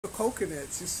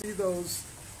coconuts. You see those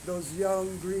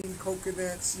young green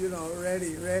coconuts, you know,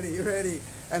 ready.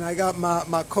 And I got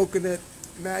my coconut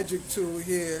magic tool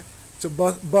here to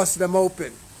bust them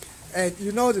open. And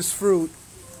you know this fruit.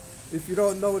 If you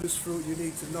don't know this fruit, you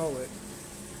need to know it.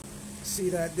 See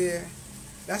that there?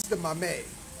 That's the mamey,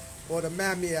 or the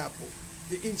mammy apple.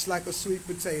 It eats like a sweet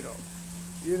potato.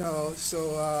 You know,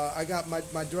 so I got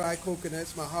my dry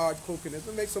coconuts, my hard coconuts.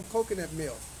 I'll make some coconut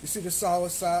milk. You see the sour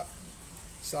sop?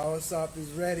 Sour sop is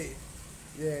ready.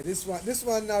 Yeah, this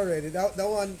one not ready. That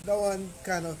one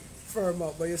kind of firm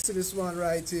up. But you see this one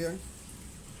right here?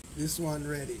 This one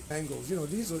ready. Mangoes. You know,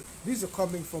 these are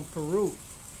coming from Peru.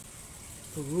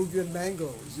 Peruvian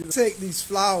mangoes. You know, take these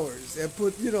flowers and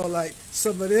put, you know, like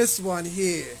some of this one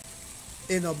here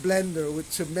in a blender with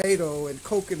tomato and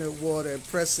coconut water and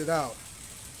press it out.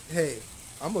 Hey,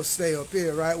 I'm gonna stay up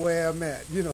here right where I'm at, you know.